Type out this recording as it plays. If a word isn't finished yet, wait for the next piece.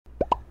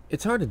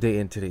It's hard to date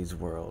in today's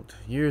world.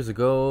 Years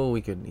ago, we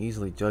could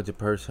easily judge a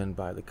person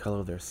by the color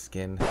of their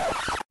skin.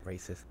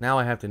 Racist. Now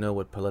I have to know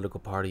what political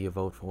party you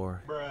vote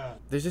for. Bruh.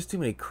 There's just too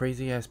many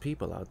crazy ass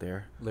people out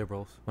there.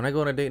 Liberals. When I go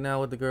on a date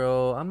now with the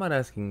girl, I'm not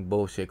asking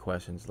bullshit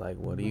questions like,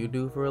 what do you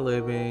do for a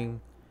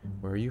living?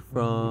 Where are you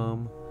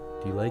from?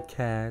 Do you like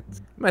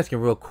cats? I'm asking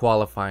real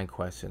qualifying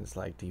questions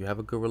like, do you have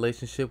a good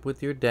relationship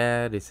with your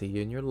dad? Is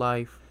he in your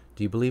life?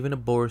 Do you believe in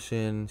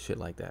abortion? Shit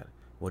like that.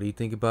 What do you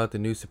think about the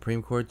new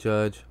Supreme Court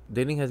judge?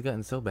 Dating has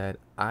gotten so bad,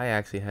 I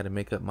actually had to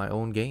make up my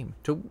own game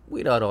to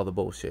weed out all the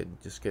bullshit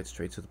and just get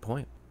straight to the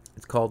point.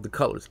 It's called the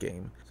colors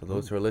game. So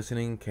those who are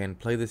listening can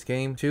play this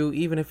game too,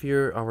 even if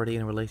you're already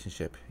in a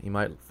relationship. You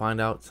might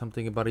find out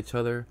something about each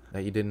other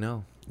that you didn't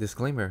know.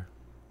 Disclaimer,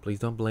 please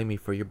don't blame me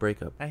for your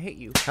breakup. I hate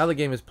you. How the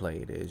game is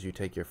played is you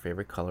take your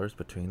favorite colors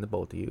between the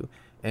both of you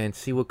and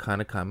see what kind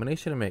of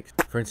combination it makes.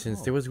 For instance,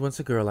 there was once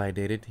a girl I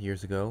dated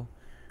years ago.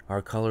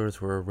 Our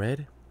colors were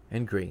red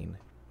and green.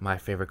 My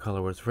favorite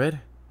color was red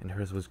and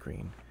hers was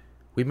green.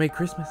 We made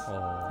Christmas.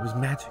 Aww. It was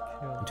magic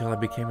until I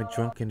became a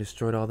drunk and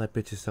destroyed all that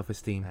bitch's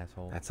self-esteem.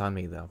 Asshole. That's on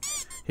me though.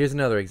 Here's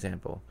another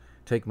example.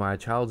 Take my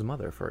child's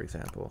mother, for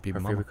example. Her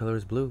favorite color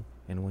is blue.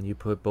 And when you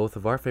put both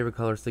of our favorite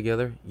colors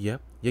together, yep,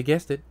 you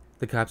guessed it,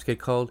 the cops get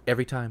called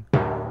every time.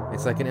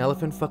 It's like an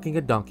elephant fucking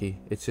a donkey.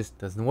 It just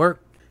doesn't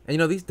work. And you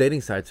know, these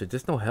dating sites are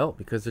just no help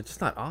because they're just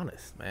not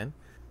honest, man.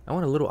 I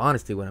want a little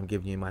honesty when I'm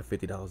giving you my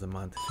 $50 a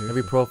month.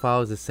 Every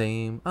profile is the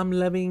same. I'm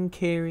loving,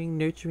 caring,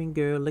 nurturing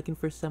girl looking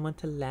for someone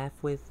to laugh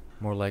with.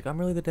 More like, I'm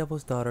really the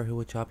devil's daughter who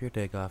would chop your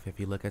dick off if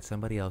you look at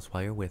somebody else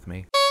while you're with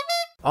me.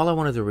 All I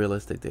want is a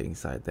realistic dating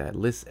site that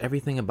lists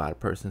everything about a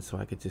person so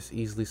I could just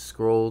easily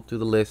scroll through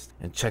the list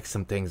and check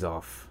some things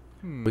off.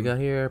 We got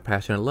here,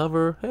 passionate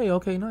lover. Hey,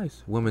 okay,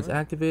 nice. Women's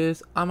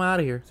activist. I'm out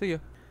of here. See ya.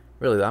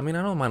 Really, I mean,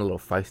 I don't mind a little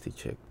feisty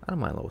chick. I don't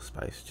mind a little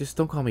spice. Just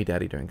don't call me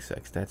daddy during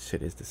sex. That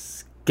shit is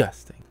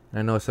disgusting. And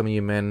I know some of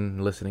you men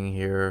listening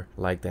here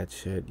like that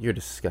shit. You're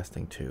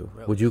disgusting too.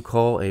 Gross. Would you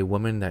call a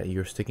woman that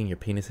you're sticking your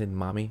penis in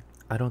mommy?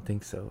 I don't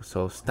think so.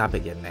 So stop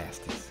it, you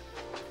nasties.